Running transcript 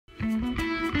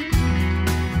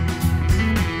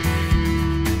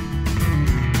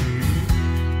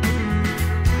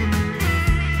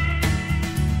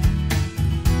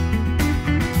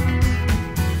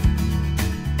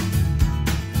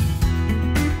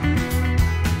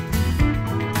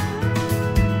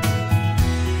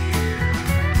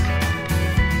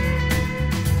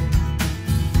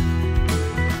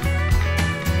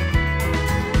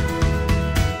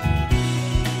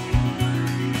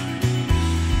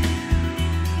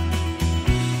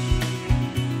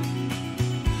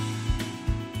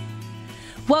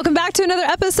Welcome back to another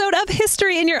episode of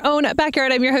History in Your Own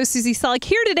Backyard. I'm your host, Susie Selleck,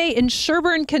 here today in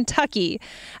Sherburne, Kentucky,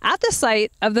 at the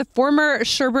site of the former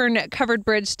Sherburne Covered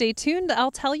Bridge. Stay tuned. I'll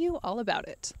tell you all about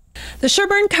it. The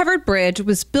Sherburne Covered Bridge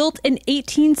was built in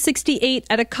 1868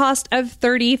 at a cost of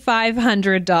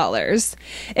 $3,500.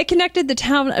 It connected the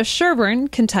town of Sherburne,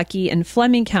 Kentucky, and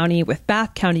Fleming County with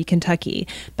Bath County, Kentucky,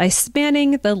 by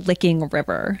spanning the Licking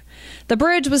River. The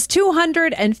bridge was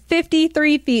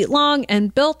 253 feet long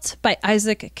and built by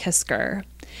Isaac Kisker.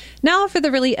 Now for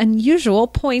the really unusual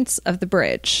points of the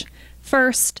bridge.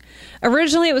 First,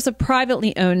 originally it was a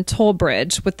privately owned toll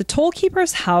bridge with the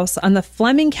tollkeeper's house on the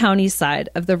Fleming County side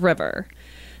of the river.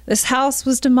 This house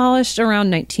was demolished around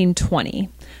 1920.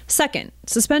 Second,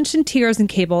 suspension tiers and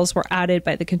cables were added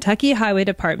by the Kentucky Highway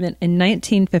Department in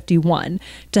 1951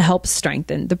 to help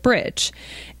strengthen the bridge.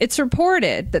 It's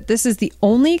reported that this is the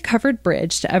only covered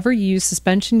bridge to ever use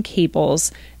suspension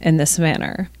cables in this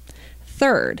manner.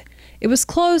 Third, it was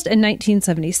closed in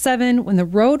 1977 when the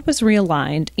road was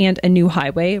realigned and a new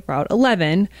highway, Route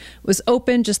 11, was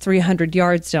opened just 300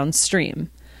 yards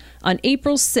downstream. On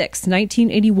April 6,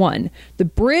 1981, the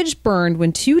bridge burned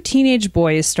when two teenage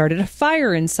boys started a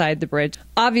fire inside the bridge.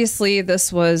 Obviously,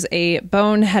 this was a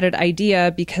boneheaded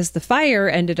idea because the fire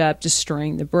ended up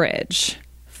destroying the bridge.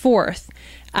 Fourth,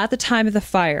 at the time of the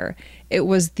fire, it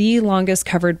was the longest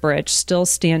covered bridge still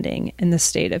standing in the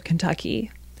state of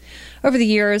Kentucky. Over the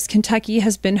years, Kentucky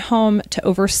has been home to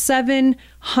over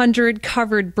 700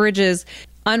 covered bridges.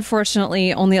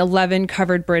 Unfortunately, only 11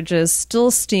 covered bridges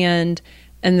still stand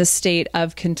in the state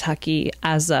of Kentucky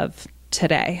as of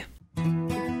today.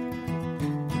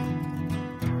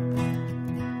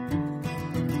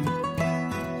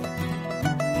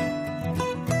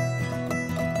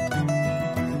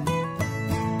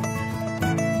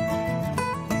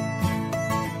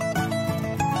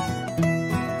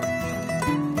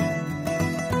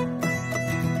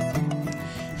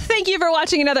 Thank you for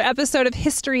watching another episode of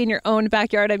History in Your Own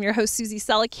Backyard. I'm your host, Susie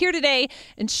Selleck, here today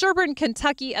in Sherburne,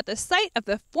 Kentucky, at the site of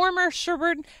the former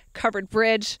Sherburne Covered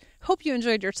Bridge. Hope you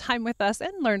enjoyed your time with us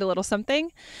and learned a little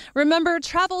something. Remember,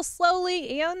 travel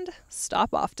slowly and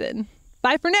stop often.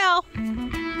 Bye for now.